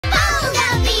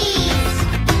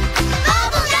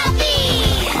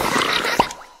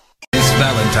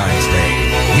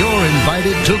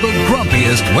to the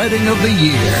grumpiest wedding of the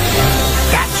year.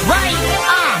 That's right,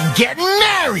 I'm getting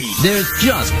married. There's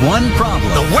just one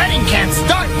problem. The wedding can't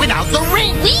start without the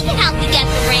ring. We can help you get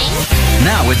the ring.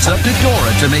 Now it's up to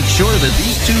Dora to make sure that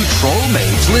these two troll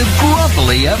mates live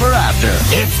grumpily ever after.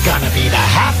 It's gonna be the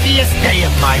happiest day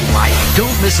of my life.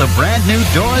 Don't miss a brand new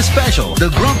Dora special,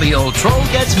 The Grumpy Old Troll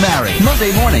Gets Married.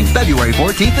 Monday morning, February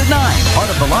 14th at 9.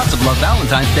 Part of the Lots of Love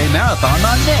Valentine's Day Marathon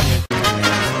on Nick.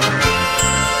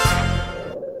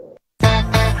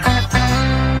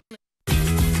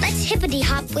 Let's hippity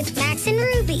hop with Max and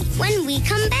Ruby when we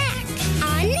come back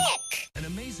on Nick. An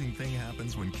amazing thing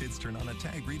happens when kids turn on a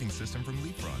tag reading system from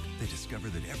Leapfrog. They discover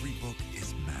that every book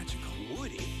is magical.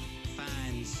 Woody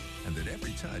finds... And that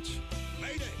every touch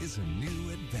is a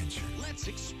new adventure. Let's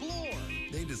explore.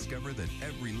 They discover that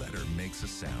every letter makes a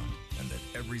sound, and that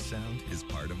every sound is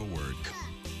part of a word.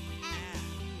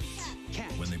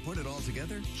 Cat. When they put it all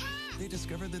together, they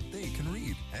discover that they can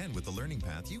read. And with the Learning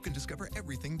Path, you can discover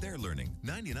everything they're learning.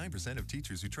 99% of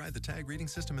teachers who tried the tag reading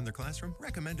system in their classroom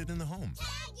recommend it in the home. Dad,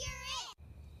 you're it.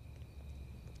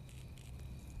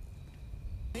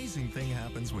 Amazing thing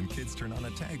happens when kids turn on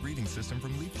a tag reading system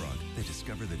from Leapfrog. They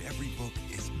discover that every book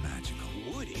is magical.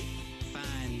 Woody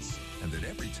finds... And that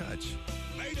every touch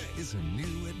is a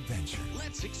new adventure.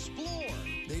 Let's explore.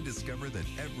 They discover that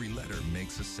every letter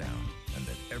makes a sound, and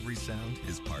that every sound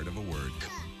is part of a word.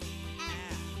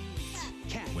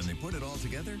 Cat. When they put it all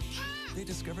together, they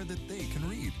discover that they can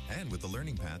read. And with the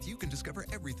Learning Path, you can discover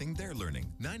everything they're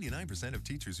learning. 99% of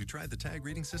teachers who tried the tag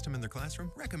reading system in their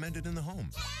classroom recommend it in the home.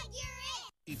 Dad, you're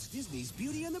it. It's Disney's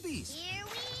Beauty and the Beast. Here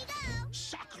we go.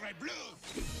 Sacre bleu!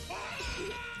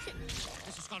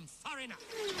 This has gone far enough.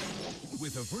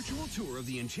 With a virtual tour of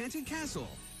the Enchanted Castle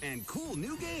and cool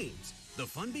new games. The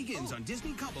fun begins on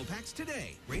Disney Combo Packs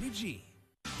today. Rated G.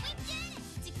 We did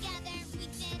it. Together, we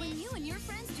did it. When you and your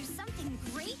friends do something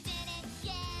great, We did it.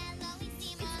 Yeah,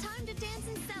 Lollysima. it's time to dance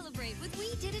and celebrate with We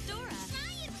Did It Dora.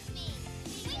 Try it with me.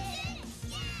 We did it.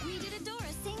 Yeah. We Did It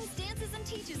Dora sings, dances, and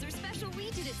teaches her special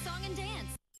We Did It song and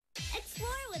dance.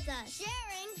 Explore with us. Share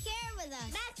and care with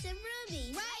us. Max and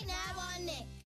Ruby. Right now on Nick.